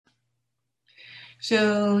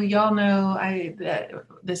So y'all know that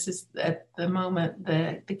this is at the moment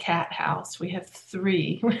the cat house. We have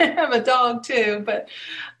three. We have a dog too, but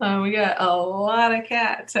we got a lot of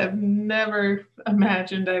cats. I've never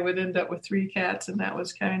imagined I would end up with three cats, and that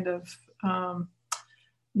was kind of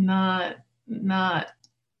not.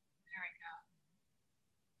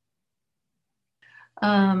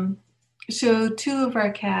 Um, so two of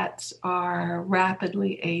our cats are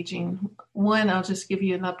rapidly aging. One I'll just give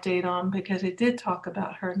you an update on because I did talk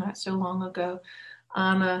about her not so long ago.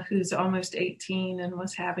 Anna, who's almost 18 and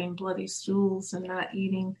was having bloody stools and not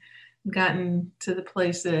eating, gotten to the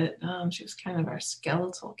place that she was kind of our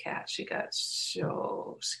skeletal cat. She got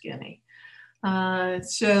so skinny. Talking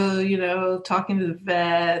to the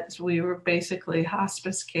vet, we were basically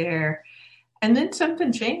hospice care. And then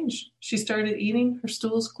something changed. She started eating, her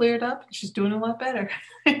stools cleared up, and she's doing a lot better.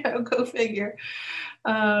 Go figure.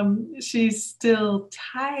 She's still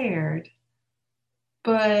tired,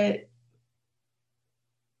 but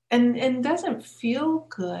and doesn't feel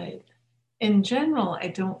good in general, I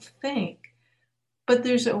don't think. But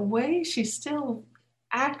there's a way she still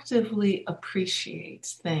actively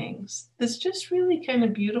appreciates things that's just really kind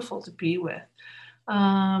of beautiful to be with.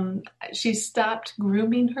 She stopped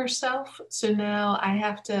grooming herself, so now I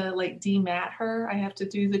have to like demat her. I have to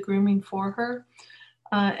do the grooming for her.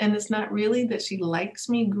 And it's not really that she likes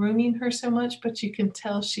me grooming her so much, but you can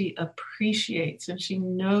tell she appreciates and she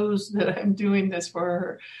knows that I'm doing this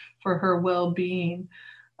for her well-being.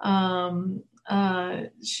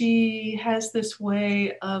 She has this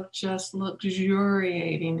way of just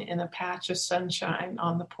luxuriating in a patch of sunshine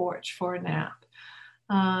on the porch for a nap.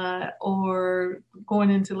 Or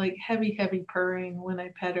going into like heavy purring when I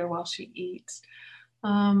pet her while she eats.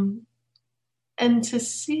 And to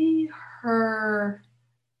see her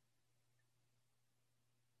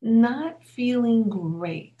not feeling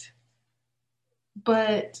great,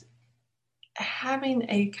 but having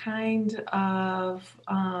a kind of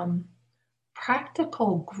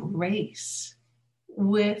practical grace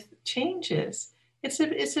with changes. It's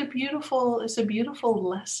a beautiful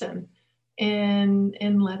lesson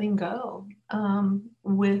in letting go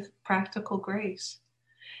with practical grace.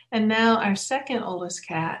 And now our second oldest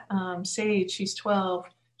cat, Sage, she's 12,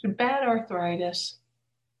 she had bad arthritis,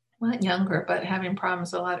 not younger, but having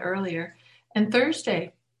problems a lot earlier. And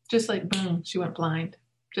Thursday, just like boom, she went blind.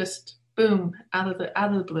 Just boom, out of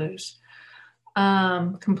the blues.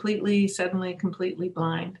 Suddenly completely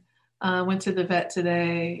blind. Went to the vet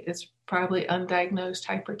today. It's probably undiagnosed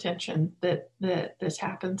hypertension that this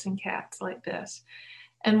happens in cats like this.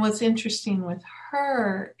 And what's interesting with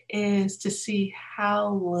her is to see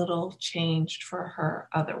how little changed for her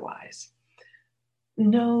otherwise.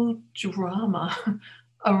 No drama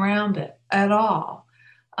around it at all.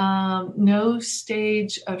 No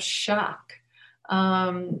stage of shock.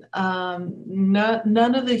 None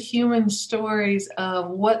of the human stories of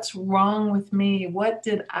what's wrong with me, what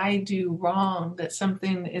did I do wrong that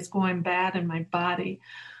something is going bad in my body.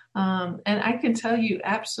 And I can tell you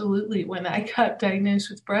absolutely when I got diagnosed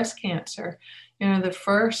with breast cancer, the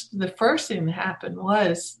first thing that happened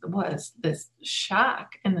was this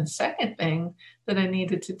shock. And the second thing that I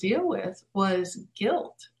needed to deal with was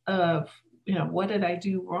guilt of, what did I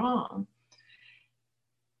do wrong?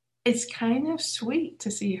 It's kind of sweet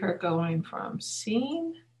to see her going from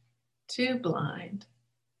seeing to blind.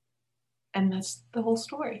 And that's the whole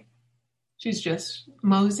story. She's just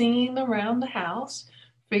moseying around the house,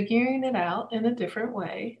 figuring it out in a different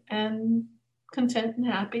way, and content and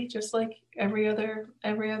happy, just like every other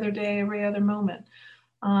day, every other moment.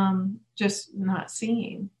 Just not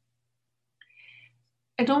seeing.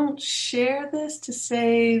 I don't share this to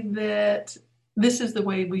say that this is the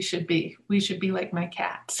way we should be. We should be like my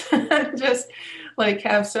cats, just like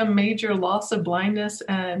have some major loss of blindness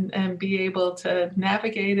and be able to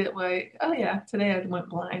navigate it like, oh yeah, today I went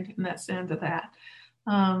blind and that's the end of that.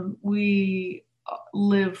 We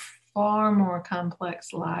live far more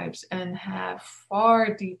complex lives and have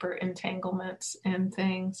far deeper entanglements in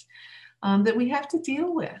things that we have to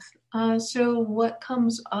deal with. So what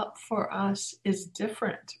comes up for us is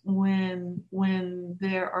different when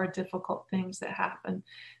there are difficult things that happen,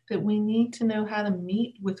 that we need to know how to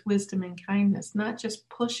meet with wisdom and kindness, not just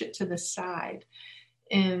push it to the side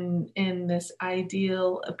in this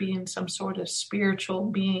ideal of being some sort of spiritual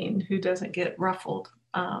being who doesn't get ruffled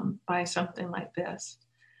by something like this.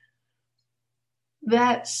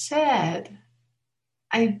 That said,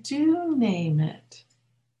 I do name it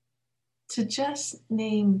to just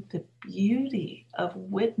name the beauty of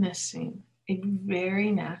witnessing a very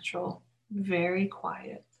natural, very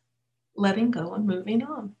quiet letting go and moving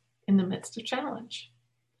on in the midst of challenge.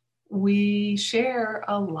 we share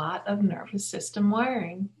a lot of nervous system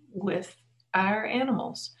wiring with our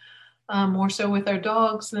animals, more so with our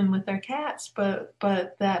dogs than with our cats. But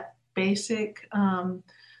that basic, a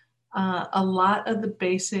lot of the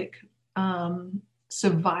basic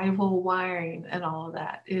survival wiring and all of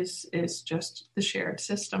that is just the shared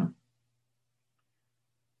system.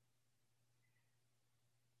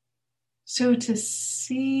 So to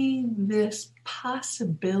see this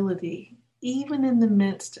possibility, even in the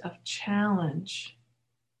midst of challenge,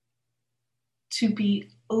 to be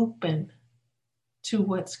open to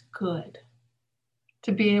what's good,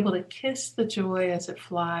 to be able to kiss the joy as it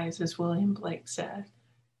flies, as William Blake said,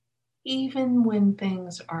 even when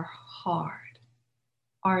things are hard,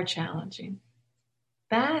 are challenging.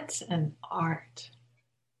 That's an art.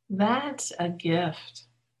 That's a gift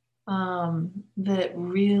that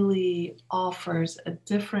really offers a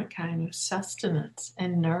different kind of sustenance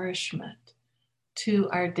and nourishment to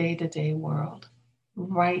our day-to-day world,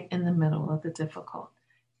 right in the middle of the difficult,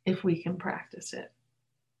 if we can practice it.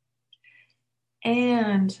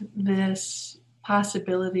 And this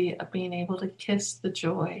possibility of being able to kiss the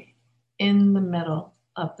joy in the middle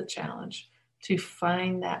of the challenge, to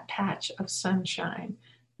find that patch of sunshine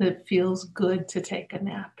that feels good to take a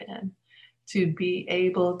nap in, to be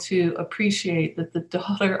able to appreciate that the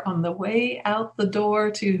daughter on the way out the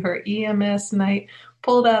door to her EMS night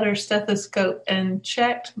pulled out her stethoscope and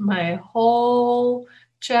checked my whole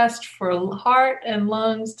chest for heart and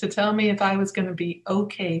lungs to tell me if I was going to be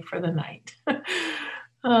okay for the night.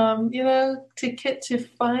 To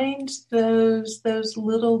find those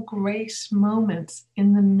little grace moments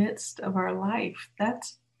in the midst of our life,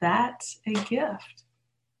 that's a gift.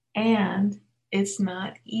 And it's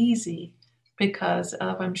not easy because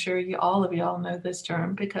of, I'm sure all of y'all know this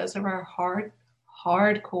term, because of our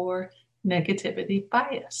hardcore negativity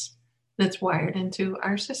bias that's wired into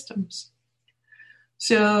our systems.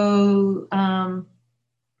 So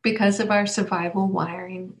because of our survival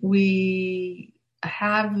wiring, we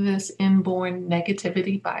have this inborn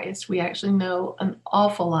negativity bias. We actually know an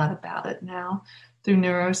awful lot about it now through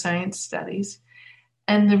neuroscience studies.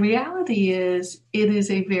 And the reality is, it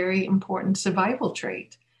is a very important survival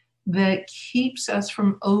trait that keeps us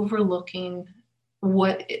from overlooking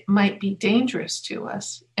what it might be dangerous to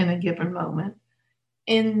us in a given moment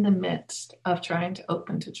in the midst of trying to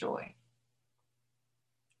open to joy.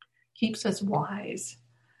 Keeps us wise.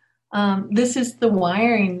 This is the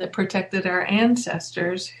wiring that protected our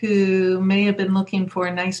ancestors, who may have been looking for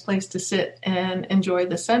a nice place to sit and enjoy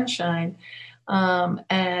the sunshine,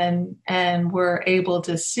 and were able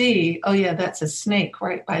to see, oh yeah, that's a snake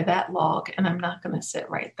right by that log, and I'm not going to sit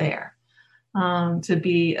right there. To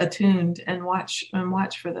be attuned and watch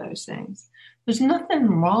for those things. There's nothing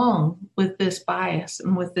wrong with this bias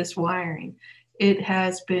and with this wiring. It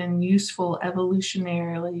has been useful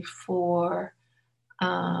evolutionarily for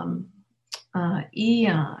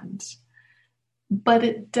eons, but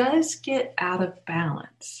it does get out of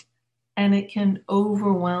balance, and it can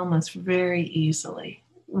overwhelm us very easily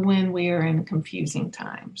when we are in confusing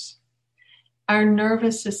times. Our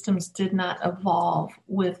nervous systems did not evolve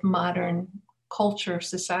with modern culture,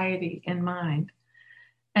 society in mind,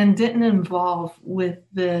 and didn't evolve with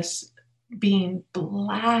this being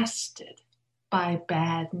blasted by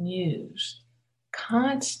bad news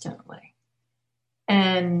constantly,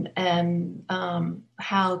 and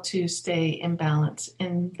how to stay in balance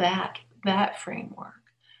in that framework,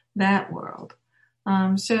 that world.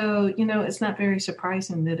 So it's not very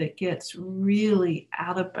surprising that it gets really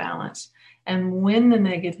out of balance. And when the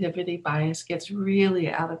negativity bias gets really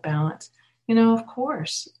out of balance, of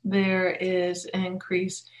course, there is an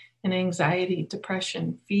increase in anxiety,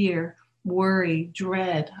 depression, fear, worry,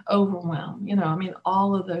 dread, overwhelm,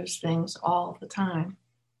 all of those things all the time.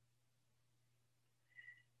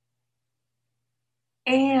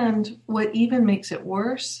 And what even makes it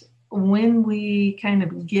worse, when we kind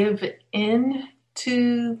of give in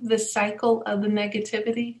to the cycle of the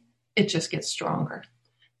negativity, it just gets stronger.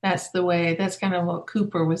 That's kind of what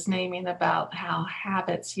Cooper was naming about how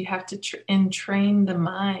habits, you have to entrain the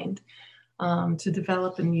mind to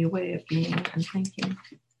develop a new way of being and thinking.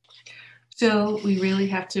 So we really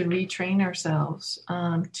have to retrain ourselves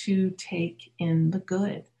to take in the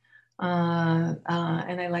good. And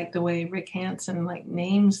I like the way Rick Hanson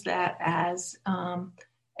names that as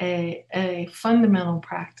a fundamental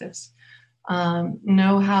practice.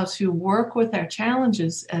 Know how to work with our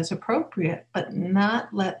challenges as appropriate, but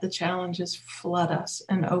not let the challenges flood us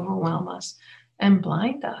and overwhelm us and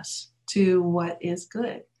blind us to what is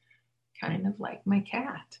good. Kind of like my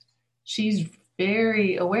cat. She's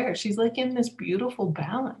very aware. She's like in this beautiful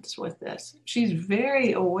balance with this. She's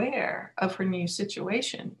very aware of her new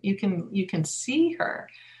situation. You can see her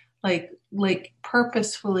like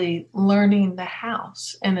purposefully learning the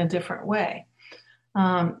house in a different way,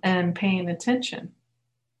 and paying attention.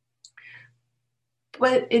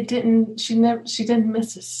 But she didn't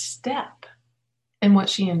miss a step in what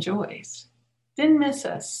she enjoys. Didn't miss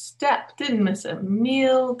a step, didn't miss a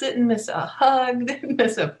meal, didn't miss a hug, didn't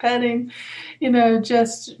miss a petting,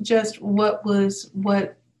 just what was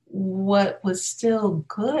still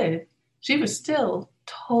good. She was still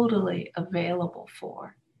totally available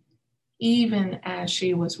for, even as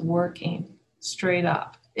she was working straight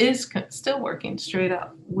up, is still working straight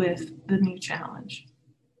up with the new challenge.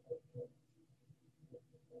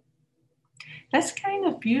 That's kind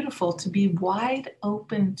of beautiful, to be wide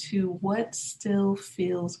open to what still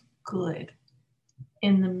feels good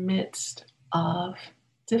in the midst of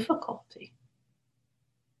difficulty.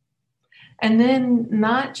 And then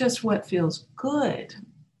not just what feels good,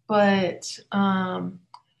 but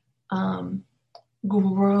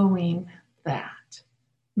growing that,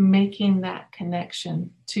 making that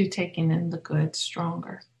connection to taking in the good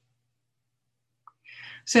stronger.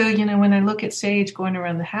 So, when I look at Sage going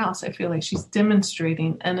around the house, I feel like she's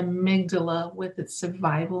demonstrating an amygdala with its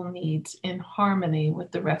survival needs in harmony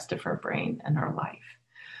with the rest of her brain and her life.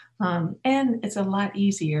 And it's a lot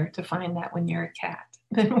easier to find that when you're a cat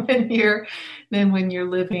than when you're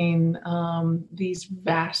living these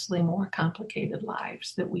vastly more complicated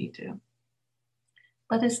lives that we do.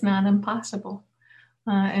 But it's not impossible.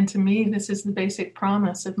 And to me, this is the basic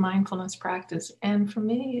promise of mindfulness practice. And for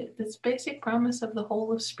me, this basic promise of the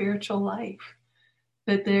whole of spiritual life,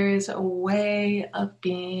 that there is a way of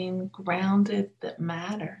being grounded that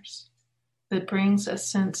matters, that brings a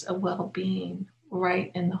sense of well-being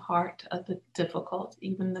right in the heart of the difficult,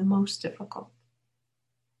 even the most difficult.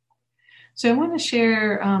 So I want to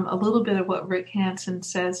share a little bit of what Rick Hanson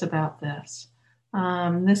says about this.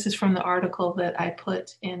 This is from the article that I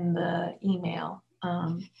put in the email.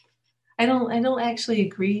 I don't actually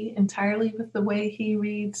agree entirely with the way he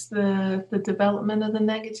reads the development of the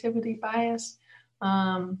negativity bias.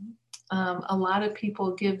 A lot of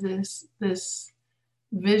people give this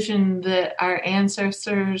vision that our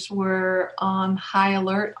ancestors were on high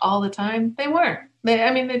alert all the time. They weren't.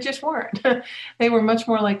 They just weren't. They were much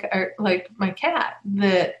more like my cat,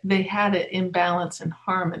 that they had it in balance and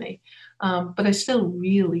harmony. But I still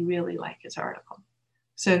really, really like his article.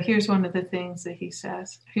 So here's one of the things that he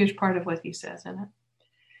says. Here's part of what he says in it.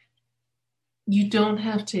 You don't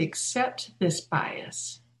have to accept this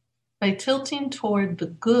bias. By tilting toward the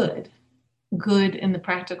good in the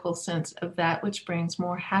practical sense of that which brings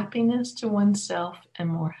more happiness to oneself and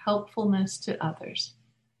more helpfulness to others,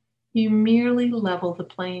 you merely level the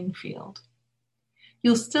playing field.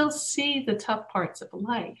 You'll still see the tough parts of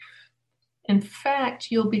life. In fact,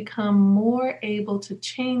 you'll become more able to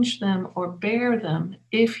change them or bear them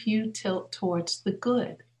if you tilt towards the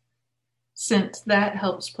good, since that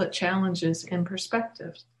helps put challenges in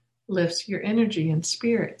perspective, lifts your energy and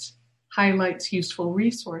spirits, highlights useful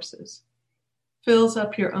resources, fills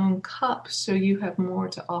up your own cup so you have more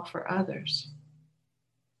to offer others.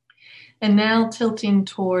 And now tilting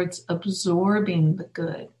towards absorbing the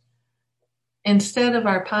good. Instead of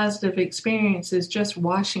our positive experiences just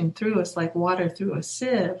washing through us like water through a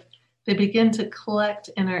sieve, they begin to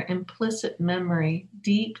collect in our implicit memory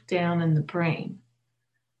deep down in the brain.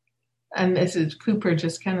 And this is Cooper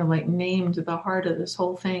just kind of like named the heart of this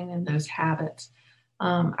whole thing and those habits.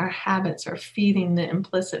 Our habits are feeding the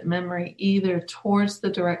implicit memory either towards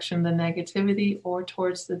the direction of the negativity or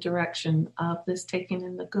towards the direction of this taking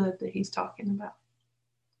in the good that he's talking about.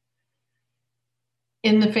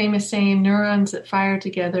 In the famous saying, neurons that fire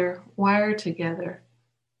together, wire together.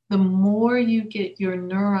 The more you get your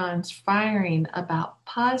neurons firing about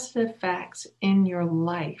positive facts in your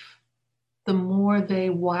life, the more they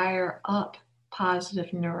wire up positive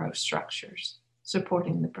neurostructures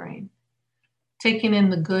supporting the brain. Taking in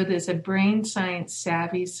the good is a brain science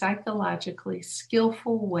savvy, psychologically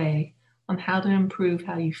skillful way on how to improve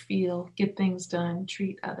how you feel, get things done,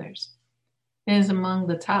 treat others. It is among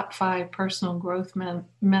the top 5 personal growth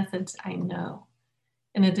methods I know.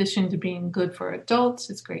 In addition to being good for adults,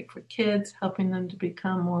 it's great for kids, helping them to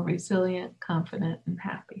become more resilient, confident, and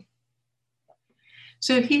happy.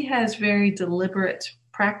 So he has very deliberate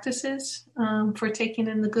practices for taking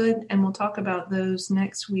in the good, and we'll talk about those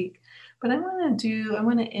next week. But I want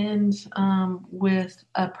to end with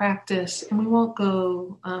a practice, and we won't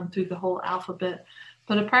go through the whole alphabet,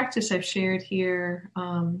 but a practice I've shared here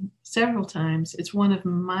several times. It's one of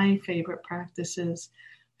my favorite practices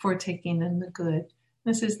for taking in the good.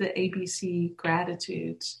 This is the ABC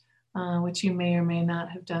gratitudes, which you may or may not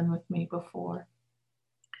have done with me before.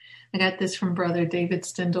 I got this from Brother David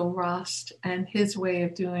Stindl-Rast, and his way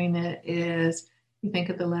of doing it is you think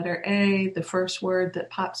of the letter A, the first word that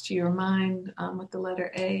pops to your mind with the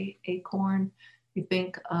letter A, acorn. You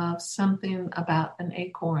think of something about an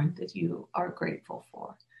acorn that you are grateful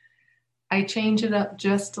for. I change it up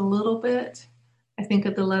just a little bit. I think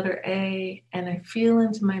of the letter A and I feel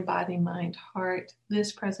into my body, mind, heart,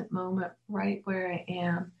 this present moment, right where I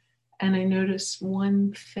am. And I notice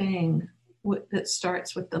one thing that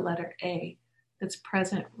starts with the letter A that's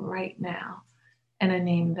present right now. And I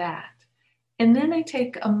name that. And then I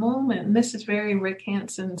take a moment, and this is very Rick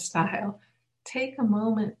Hansen style, take a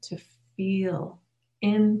moment to feel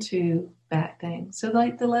into that thing. So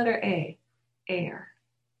like the letter A, air.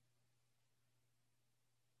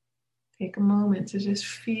 Take a moment to just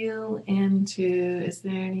feel into, is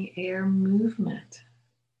there any air movement?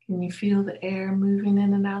 Can you feel the air moving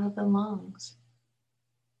in and out of the lungs?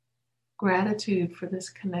 Gratitude for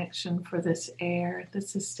this connection, for this air that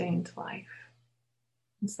sustains life.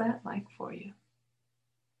 What's that like for you?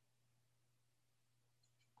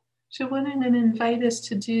 So what I'm going to invite us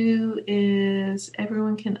to do is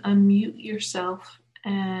everyone can unmute yourself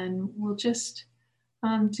and we'll just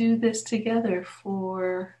do this together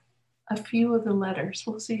for a few of the letters.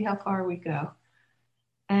 We'll see how far we go.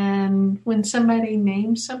 And when somebody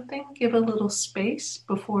names something, give a little space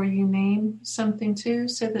before you name something too,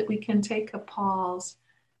 so that we can take a pause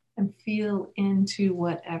and feel into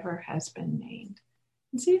whatever has been named.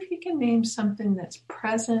 And see if you can name something that's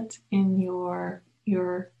present in your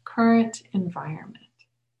current environment.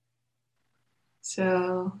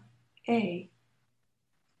 So, A,